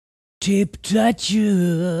Tip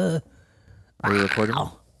toucher. Are we recording?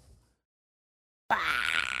 Wow.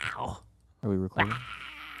 Are we recording?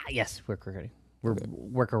 Yes, we're recording. We're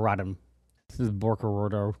worker-rodding. This is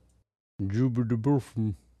Borker-Rodo.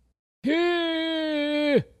 Jubber-de-burfum.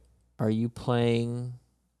 Hey! Are you playing?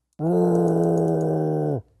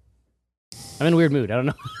 I'm in a weird mood. I don't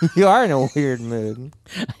know. You are in a weird mood.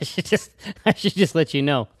 I should just let you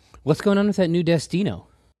know. What's going on with that new Destino?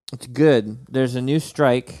 It's good. There's a new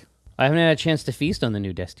strike, I haven't had a chance to feast on the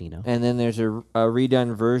new Destino. and then there's a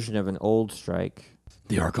redone version of an old strike.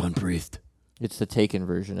 The Archon Priest. It's the Taken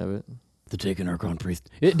version of it. The Taken Archon Priest.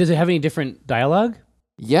 Does it have any different dialogue?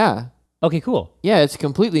 Yeah. Okay, cool. Yeah, it's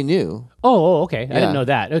completely new. Oh, okay. I Yeah. didn't know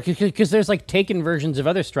that. Because there's like Taken versions of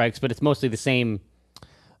other strikes, but it's mostly the same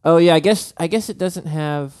Oh yeah, I guess it doesn't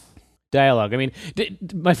have. dialogue. I mean,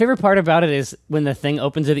 my favorite part about it is when the thing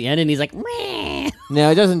opens at the end and he's like, meh. No,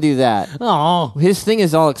 it doesn't do that. Oh. His thing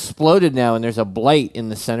is all exploded now, and there's a blight in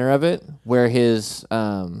the center of it where his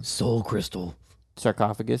Soul crystal.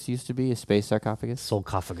 sarcophagus used to be, a space sarcophagus.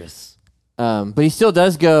 Soulcophagus. But he still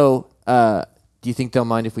does go, do you think they'll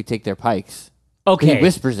mind if we take their pikes? Okay. He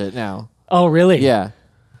whispers it now. Oh, really? Yeah.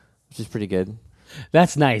 Which is pretty good.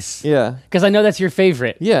 That's nice. Yeah. Because I know that's your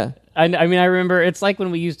favorite. Yeah. I mean, I remember it's like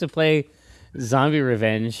when we used to play Zombie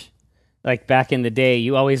Revenge, like back in the day,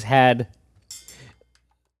 you always had,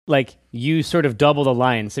 like, you sort of double the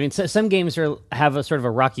lines. I mean, some games have a sort of a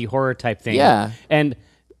Rocky Horror type thing. Yeah. And,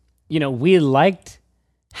 you know, we liked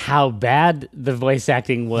how bad the voice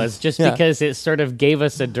acting was just Yeah. because it sort of gave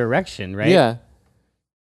us a direction, right? Yeah.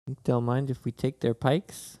 Think they'll mind if we take their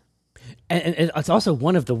pikes? And it's also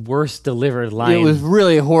one of the worst delivered lines. It was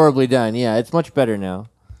really horribly done. Yeah, it's much better now.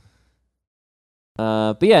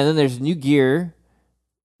 But yeah, and then there's new gear.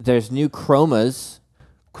 There's new chromas.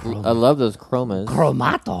 I love those chromas.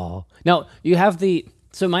 Chromato. Now, you have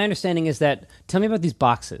so my understanding is that, tell me about these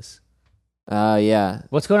boxes. Yeah.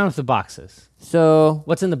 What's going on with the boxes? So,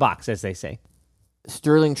 What's in the box, as they say?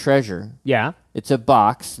 Sterling Treasure. Yeah. It's a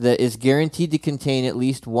box that is guaranteed to contain at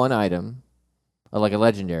least one item, like a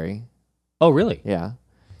legendary. Oh, really? Yeah.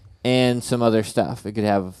 And some other stuff. It could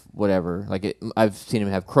have whatever. I've seen him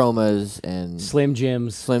have chromas and Slim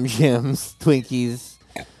Jims. Slim Jims, Twinkies,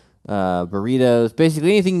 burritos.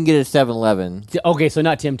 Basically anything you can get at 7-Eleven. Okay, so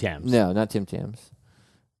not Tim Tams. No, not Tim Tams.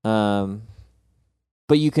 But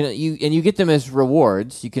you get them as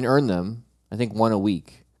rewards. You can earn them. I think one a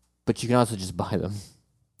week. But you can also just buy them.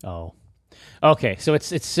 Oh. Okay, so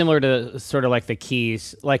it's similar to sort of like the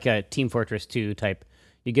keys, like a Team Fortress 2 type.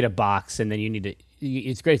 You get a box, and then you need to.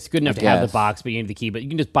 It's great. It's good enough to have the box, but you need the key. But you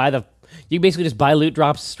can just buy You basically just buy loot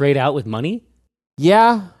drops straight out with money.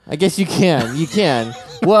 Yeah, I guess you can. You can.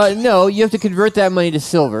 Well, no, you have to convert that money to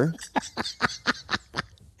silver.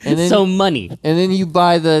 And then, So money. And then you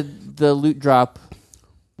buy the loot drop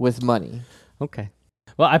with money. Okay.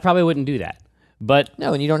 Well, I probably wouldn't do that, but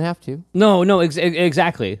No, and you don't have to. no,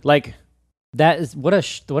 exactly. Like that is what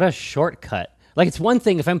a shortcut. Like it's one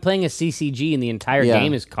thing if I'm playing a CCG and the entire Yeah.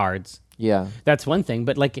 game is cards. Yeah. That's one thing,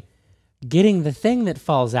 but like getting the thing that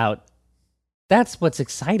falls out, that's what's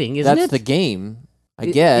exciting, isn't it? That's the game, I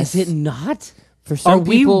guess. Is it not? For some Are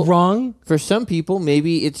people, we wrong? For some people,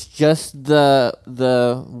 maybe it's just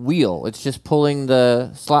the wheel. It's just pulling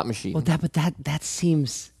the slot machine. Well, that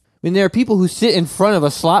seems. I mean, there are people who sit in front of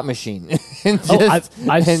a slot machine and just,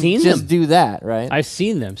 I've seen just them. do that, right? I've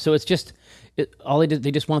seen them, so it's just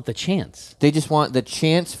they just want the chance. They just want the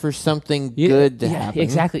chance for something good to happen.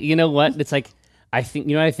 Exactly. You know what? It's like I think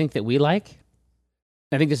what I think that we like.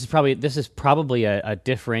 I think this is probably a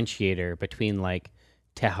differentiator between like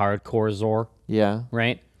to hardcore Zor, Yeah.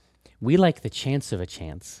 right? We like the chance of a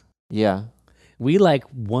chance. Yeah. We like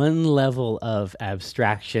one level of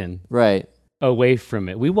abstraction Right. away from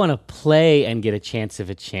it. We want to play and get a chance of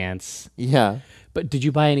a chance. Yeah. But did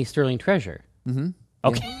you buy any Sterling Treasure? Mm-hmm.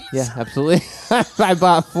 Okay. Yeah, absolutely. I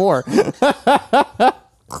bought 4.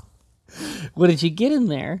 What did you get in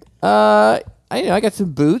there? I got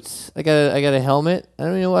some boots. I got a helmet. I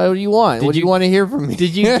don't know what do you want. What do you want to hear from me?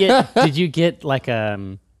 Did you get like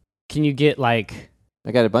can you get like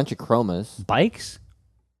I got a bunch of chromas. bikes?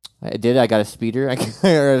 I did. I got a speeder. Or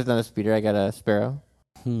it's not a speeder. I got a sparrow.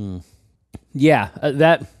 Yeah,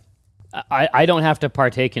 that I don't have to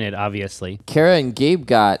partake in it, obviously. Kara and Gabe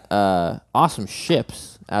got awesome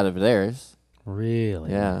ships out of theirs.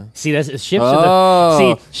 Really? Yeah. See, ships Oh,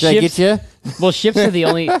 are the did I get you? Well, ships are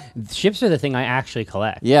the thing I actually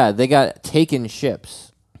collect. Yeah, they got Taken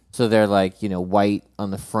ships. So they're like, white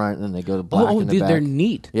on the front, and then they go to black in the back. They're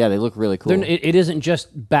neat. Yeah, they look really cool. It isn't just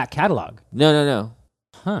back catalog. No.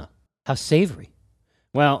 Huh? How savory.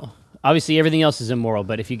 Well, Obviously, everything else is immoral,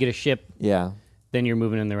 but if you get a ship, Yeah. then you're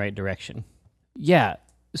moving in the right direction. Yeah.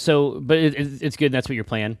 So, but it's good. That's what you're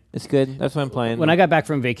playing. It's good. That's what I'm playing. When I got back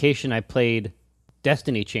from vacation, I played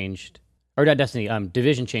Division changed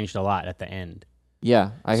a lot at the end.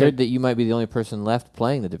 Yeah, I heard that you might be the only person left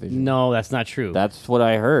playing the Division. No, that's not true. That's what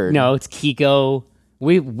I heard. No, it's Kiko.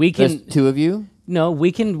 We can. There's two of you? No,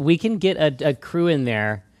 we can get a crew in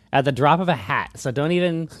there at the drop of a hat. So don't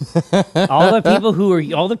even. all the people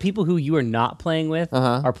who you are not playing with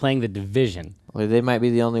are playing the Division. Well, they might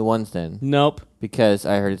be the only ones then. Nope. Because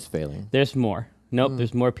I heard it's failing. There's more. Nope.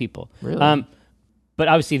 There's more people. Really? But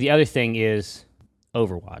obviously the other thing is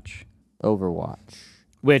Overwatch.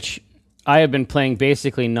 Which I have been playing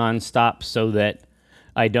basically nonstop so that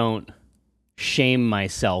I don't shame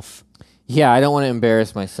myself. Yeah, I don't want to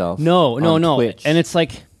embarrass myself. No. Twitch. And it's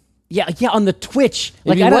like, yeah, on the Twitch.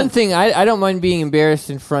 Like, one thing, I don't mind being embarrassed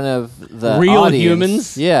in front of the real audience.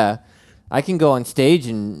 humans. Yeah, I can go on stage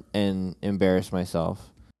and embarrass myself,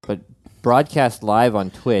 but broadcast live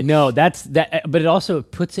on Twitch. No, that's that. But it also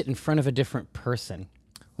puts it in front of a different person.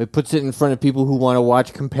 It puts it in front of people who want to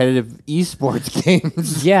watch competitive esports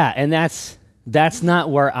games. Yeah, and that's not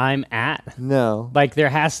where I'm at. No. Like there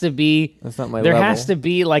has to be That's not my there level. has to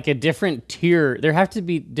be like a different tier. There have to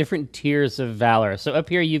be different tiers of valor. So up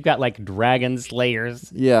here you've got like dragon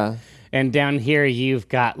slayers. Yeah. And down here you've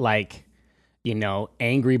got like,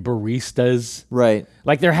 angry baristas. Right.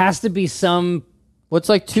 Like there has to be some What's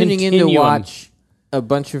like tuning in to watch a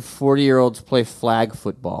bunch of 40-year-olds play flag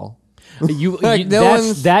football?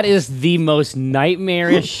 That is the most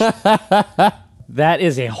nightmarish. That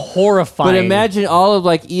is a horrifying. But imagine all of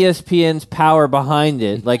like ESPN's power behind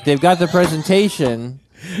it. Like they've got the presentation.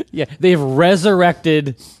 Yeah, they've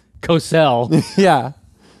resurrected Cosell. Yeah,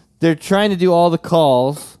 they're trying to do all the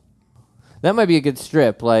calls. That might be a good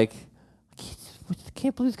strip. Like, I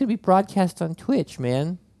can't believe it's gonna be broadcast on Twitch,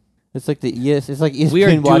 man. It's like It's like ESPN. We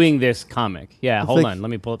are doing this comic. Yeah, hold on.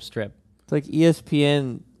 Let me pull up strip. It's like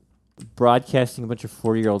ESPN broadcasting a bunch of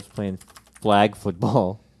 40-year-olds playing flag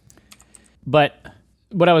football. But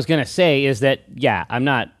what I was going to say is that, yeah, I'm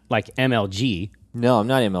not like MLG. No, I'm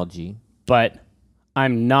not MLG. But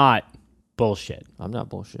I'm not bullshit. I'm not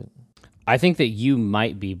bullshit. I think that you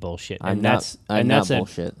might be bullshit. I'm not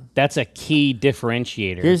bullshit. That's a key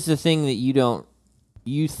differentiator. Here's the thing that you don't...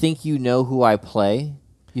 You think you know who I play?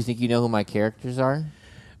 You think you know who my characters are?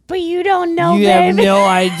 But you don't know, You baby. have no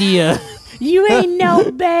idea. You ain't no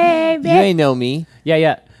baby. You ain't know me.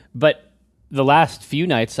 Yeah. But the last few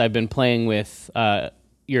nights I've been playing with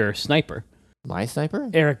your sniper. My sniper?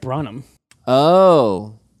 Eric Branham.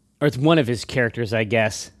 Oh. Or it's one of his characters, I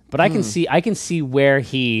guess. But I can see where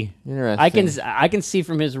he... Interesting. I can see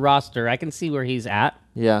from his roster. I can see where he's at.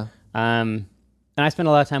 Yeah. And I spend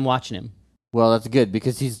a lot of time watching him. Well, that's good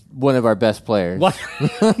because he's one of our best players.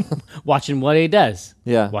 Watching what he does.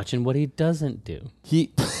 Yeah. Watching what he doesn't do.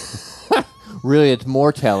 Really, it's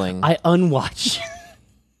more telling. I unwatch.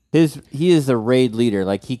 He is the raid leader.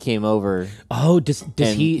 Like he came over. Oh, does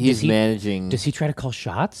he? He's managing. Does he try to call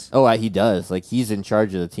shots? Oh, he does. Like he's in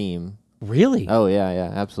charge of the team. Really? Oh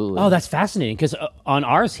yeah, absolutely. Oh, that's fascinating. Because on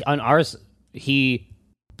ours, he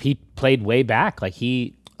played way back. Like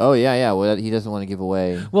he. Oh yeah. Well, he doesn't want to give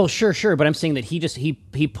away. Well, sure, but I'm saying that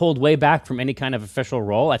he pulled way back from any kind of official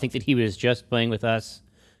role. I think that he was just playing with us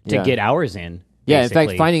to get ours in. Yeah, basically. in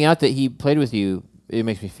fact, finding out that he played with you, it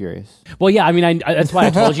makes me furious. Well, yeah, I mean, that's why I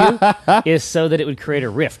told you, is so that it would create a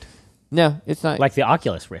rift. No, it's not. Like the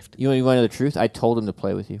Oculus Rift. You want to know the truth? I told him to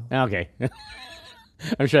play with you. Okay.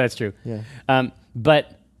 I'm sure that's true. Yeah.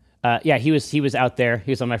 But he was out there.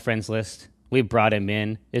 He was on my friends list. We brought him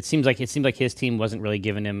in. It seemed like his team wasn't really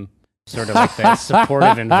giving him sort of like that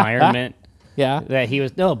supportive environment. Yeah. That he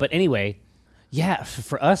was. No, but anyway, yeah,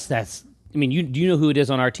 for us, that's, I mean, do you know who it is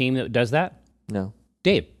on our team that does that? No.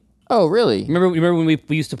 Dave. Oh, really? Remember when we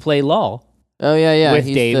used to play LOL? Oh, yeah. With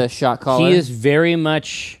He's Dave. the shot caller. He is very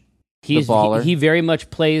much... the baller. He very much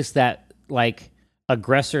plays that, like,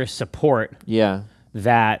 aggressor support. Yeah.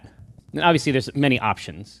 That... Obviously, there's many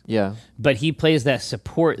options. Yeah. But he plays that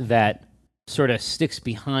support that sort of sticks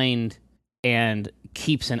behind and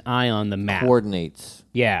keeps an eye on the map. Coordinates.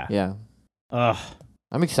 Yeah. Yeah. Ugh.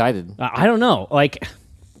 I'm excited. I don't know. Like,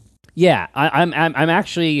 yeah, I'm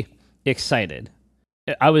actually excited.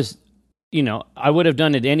 I was, I would have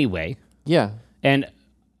done it anyway. Yeah. And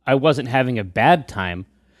I wasn't having a bad time,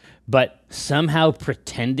 but somehow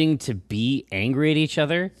pretending to be angry at each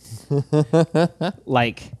other,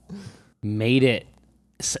 like, made it,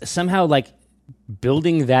 somehow, like,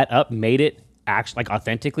 building that up made it actually, like,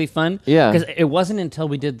 authentically fun. Yeah. Because it wasn't until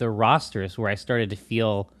we did the rosters where I started to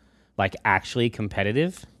feel, like, actually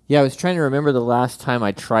competitive. Yeah, I was trying to remember the last time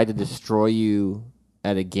I tried to destroy you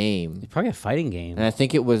at a game. It's probably a fighting game. And I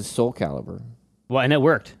think it was Soul Calibur. Well, and it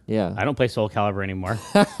worked. Yeah. I don't play Soul Calibur anymore.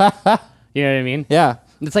 You know what I mean? Yeah.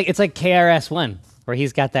 It's like KRS-One, where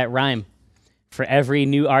he's got that rhyme for every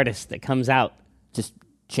new artist that comes out. Just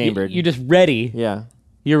chambered. You're just ready. Yeah.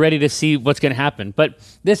 You're ready to see what's going to happen. But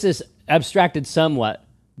this is abstracted somewhat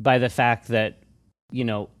by the fact that,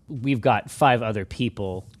 we've got 5 other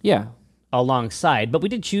people alongside, but we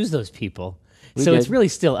did choose those people. It's really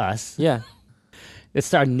still us. Yeah.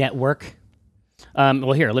 It's our network.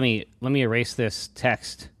 Well, here, let me erase this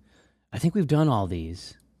text. I think we've done all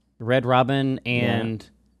these. Red Robin and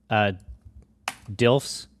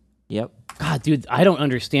Dilfs. Yep. God, dude, I don't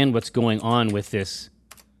understand what's going on with this.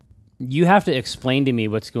 You have to explain to me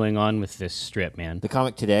what's going on with this strip, man. The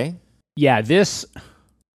comic today? Yeah,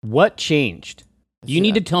 what changed? You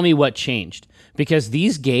need to tell me what changed. Because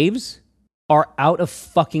these games are out of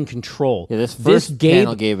fucking control. Yeah, this first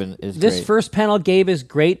panel Gabe is This great. first panel Gabe is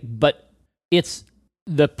great, but it's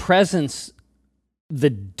the presence, the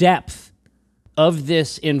depth of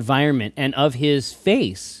this environment and of his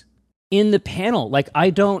face in the panel. Like,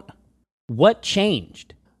 what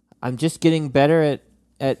changed? I'm just getting better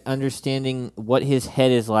at understanding what his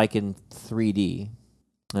head is like in 3D.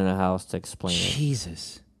 I don't know how else to explain it.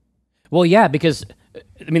 Jesus. Well, yeah, because,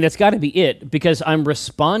 that's got to be it, because I'm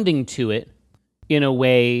responding to it in a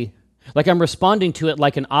way, like I'm responding to it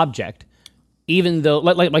like an object, even though,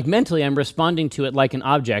 like mentally, I'm responding to it like an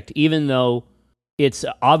object, even though it's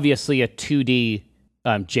obviously a 2D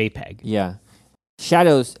JPEG. Yeah.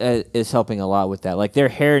 Shadows is helping a lot with that. Like, their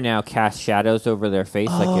hair now casts shadows over their face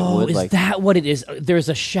like it would. Is that what it is? There's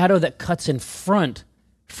a shadow that cuts in front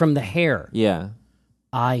from the hair. Yeah.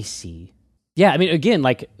 I see. Yeah, again,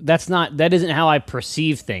 that isn't how I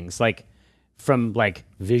perceive things, from,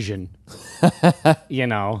 vision,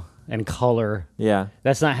 and color. Yeah.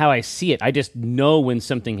 That's not how I see it. I just know when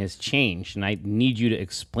something has changed, and I need you to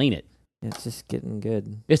explain it. It's just getting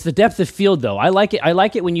good. It's the depth of field, though. I like it. I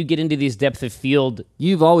like it when you get into these depth of field.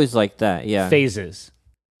 You've always liked that, yeah. Phases.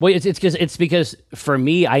 Well, it's because for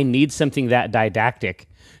me, I need something that didactic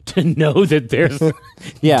to know that there's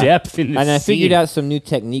depth in the And I scene. figured out some new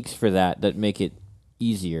techniques for that make it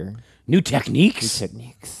easier. New techniques.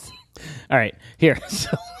 All right, here.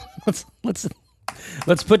 So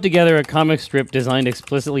let's put together a comic strip designed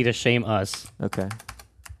explicitly to shame us. Okay.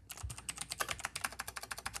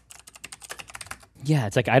 Yeah,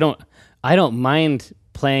 it's like I don't mind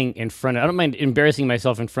playing in front of. I don't mind embarrassing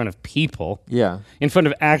myself in front of people. Yeah. In front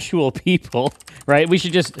of actual people, right? We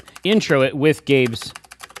should just intro it with Gabe's.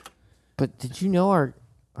 But did you know our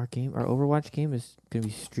Overwatch game is going to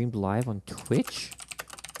be streamed live on Twitch?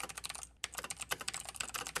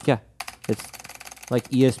 Yeah. It's like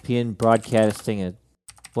ESPN broadcasting a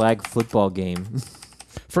flag football game.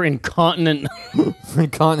 For incontinent For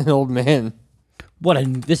incontinent old men.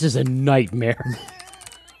 This is a nightmare.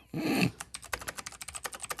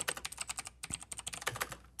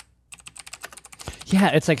 Yeah,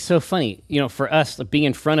 it's so funny. For us, being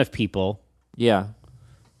in front of people. Yeah.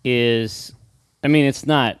 Is, it's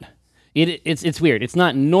not. It's weird. It's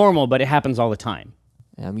not normal, but it happens all the time.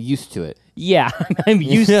 I'm used to it. Yeah, I'm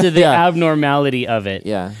used to the abnormality of it.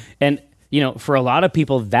 Yeah. And, for a lot of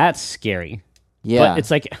people, that's scary. Yeah.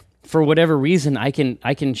 But it's for whatever reason, I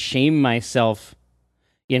can shame myself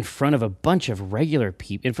in front of a bunch of regular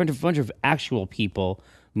people, in front of a bunch of actual people,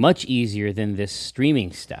 much easier than this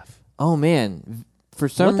streaming stuff. Oh, man. For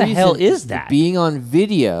some reason, what the hell is that? Being on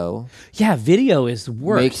video. Yeah, video is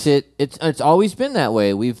worse. Makes it's always been that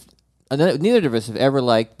way. Neither of us have ever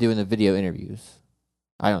liked doing the video interviews.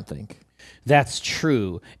 I don't think. That's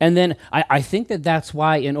true. And then I think that's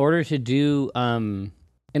why in order to do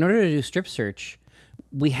strip search,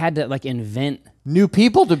 we had to invent new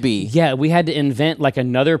people to be. Yeah, we had to invent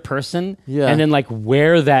another person and then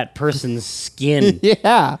wear that person's skin.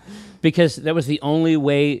 Yeah. Because that was the only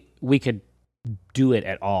way we could do it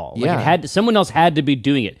at all. Someone else had to be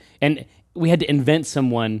doing it. And we had to invent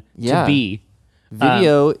someone to be.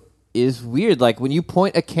 Video is weird. When you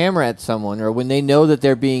point a camera at someone or when they know that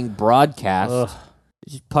they're being broadcast, it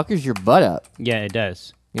just puckers your butt up. Yeah, it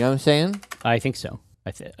does. You know what I'm saying? I think so.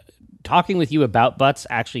 Talking with you about butts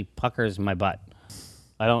actually puckers my butt.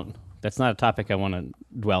 That's not a topic I want to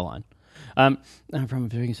dwell on. I'm from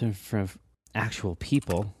doing this in front of actual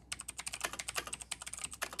people.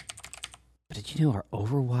 But did you know our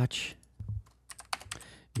Overwatch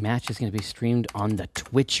match is going to be streamed on the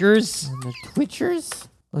Twitchers? On the Twitchers?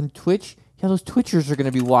 On Twitch? Yeah, those Twitchers are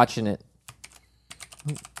going to be watching it.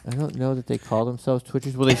 I don't know that they call themselves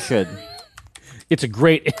Twitchers. Well, they should. It's a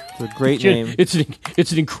great It's a great name. It's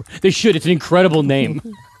an incredible name.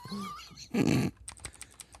 It's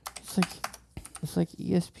like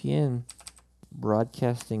ESPN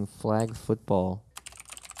broadcasting flag football.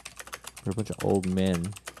 They're a bunch of old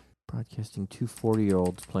men broadcasting two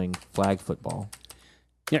 40-year-olds playing flag football.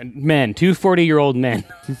 Yeah, men, two 40-year-old men.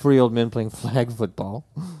 Two 40-year-old men playing flag football.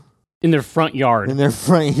 In their front yard. In their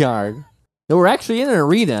front yard. No, we're actually in an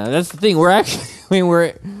arena. That's the thing. We're actually,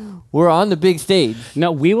 we're on the big stage.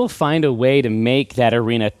 No, we will find a way to make that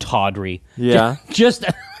arena tawdry. Yeah. Just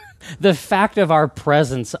the fact of our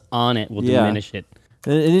presence on it will diminish it.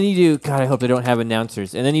 And then you do, God, I hope they don't have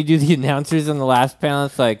announcers. And then you do the announcers on the last panel.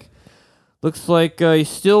 It's like, looks like he's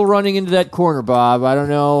still running into that corner, Bob. I don't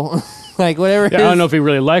know. Like, whatever it is. I don't know if he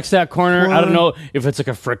really likes that corner. I don't know if it's like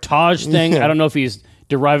a frottage thing. I don't know if he's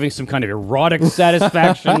deriving some kind of erotic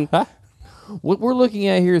satisfaction. What we're looking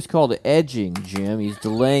at here is called edging, Jim. He's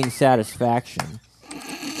delaying satisfaction.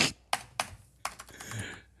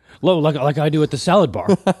 Low, like I do at the salad bar.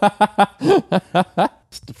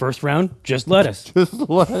 It's the first round, just lettuce. Just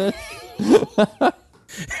lettuce. Two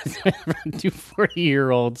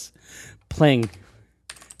 40-year-olds playing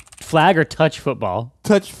flag or touch football.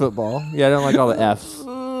 Touch football. Yeah, I don't like all the F's.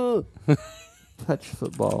 Touch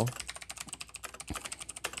football.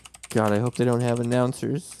 God, I hope they don't have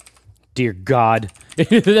announcers. Dear God,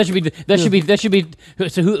 that should be.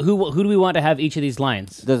 So who do we want to have each of these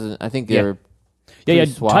lines? Doesn't I think they're yeah.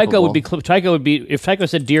 swappable. Tycho would be if Tycho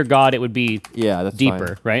said "Dear God," it would be that's deeper,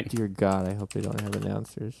 fine. right? Dear God, I hope they don't have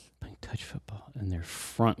announcers. Playing touch football in their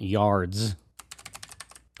front yards,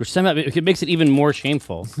 or somehow it makes it even more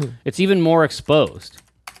shameful. It's even more exposed.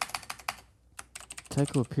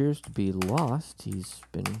 Tycho appears to be lost. He's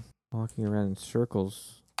been walking around in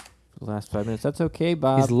circles for the last 5 minutes. That's okay,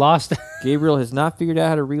 Bob. He's lost. Gabriel has not figured out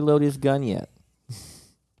how to reload his gun yet.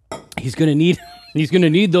 He's gonna need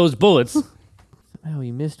those bullets. Somehow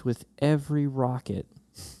he missed with every rocket.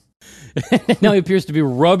 Now he appears to be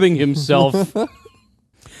rubbing himself.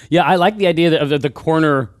 Yeah, I like the idea of the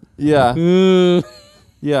corner. Yeah.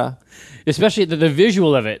 Yeah. Especially the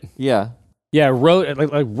visual of it. Yeah. Yeah,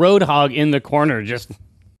 like Roadhog in the corner, just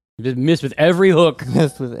missed with every hook.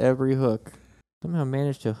 Missed with every hook. Somehow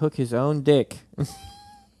managed to hook his own dick.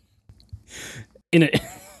 in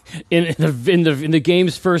the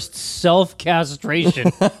game's first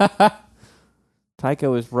self-castration.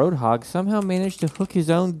 Tycho as Roadhog somehow managed to hook his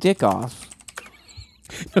own dick off.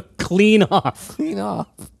 Clean off. Clean off.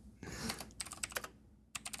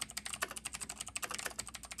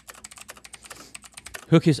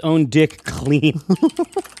 Hook his own dick clean.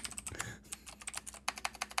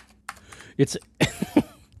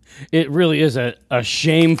 It really is a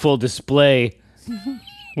shameful display,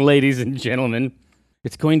 ladies and gentlemen.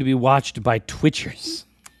 It's going to be watched by Twitchers.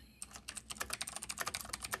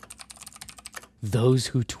 Those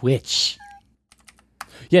who twitch.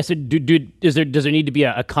 Yes, yeah, does there need to be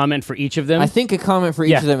a comment for each of them? I think a comment for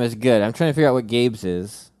each of them is good. I'm trying to figure out what Gabe's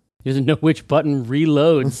is. He doesn't know which button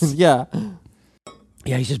reloads. Yeah.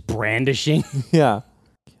 Yeah, he's just brandishing. Yeah.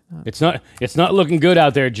 It's not looking good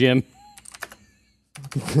out there, Jim.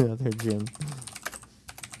 Good out there, Jim.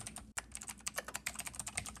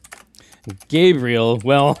 Gabriel,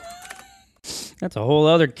 well, that's a whole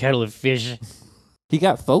other kettle of fish. He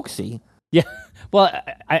got folksy. Yeah. Well,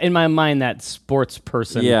 in my mind, that sports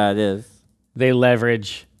person. Yeah, it is. They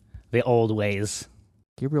leverage the old ways.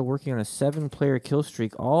 Gabriel working on a 7-player kill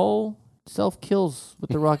streak, all self-kills with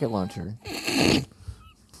the rocket launcher.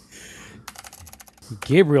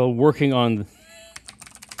 Gabriel working on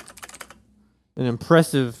an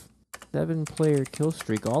impressive 7-player kill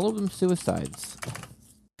streak, all of them suicides.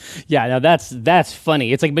 Yeah, now that's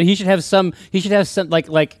funny. It's like, but he should have some like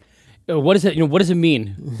what is it? What does it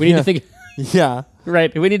mean? We need to think. Yeah.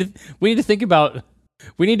 Right. We need to think about.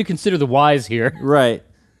 We need to consider the whys here. Right.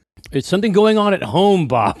 It's something going on at home,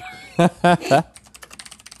 Bob. I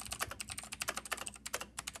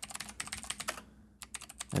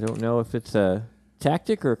don't know if it's a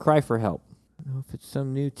tactic or a cry for help. I don't know if it's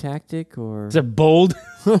some new tactic or... It's a bold...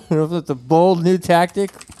 I don't know if it's a bold new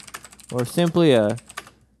tactic or simply a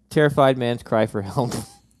terrified man's cry for help.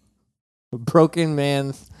 A broken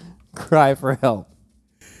man's cry for help.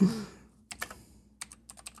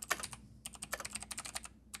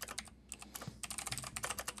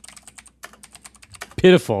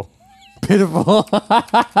 Pitiful. Pitiful.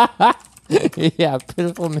 Yeah,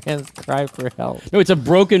 pitiful man's cry for help. No, it's a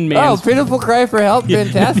broken man's... Oh, pitiful cry for help?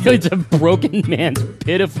 Fantastic. It's a broken man's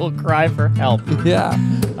pitiful cry for help. Yeah.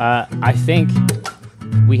 I think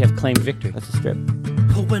we have claimed victory. That's a strip.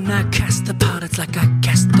 Oh, when I cast the pot, it's like I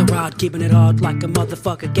cast the rod, keeping it hard like a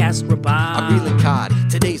motherfucker gas robot. I'm reeling cod,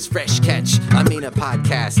 today's fresh catch. I mean a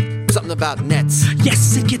podcast, something about nets.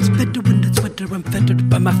 Yes, it gets better when it's winter. I'm fettered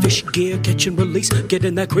by my fish gear, catch and release. Get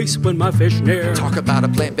in that crease when my fish near. Talk about a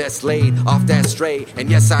plant best laid off that stray. And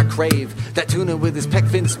yes, I crave that tuna with his pec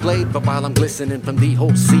fin splayed. But while I'm glistening from the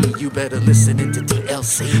whole sea, you better listen into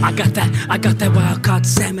TLC. I got that wild caught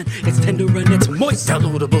salmon. It's tender and it's moist.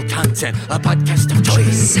 Downloadable content, a podcast of choice.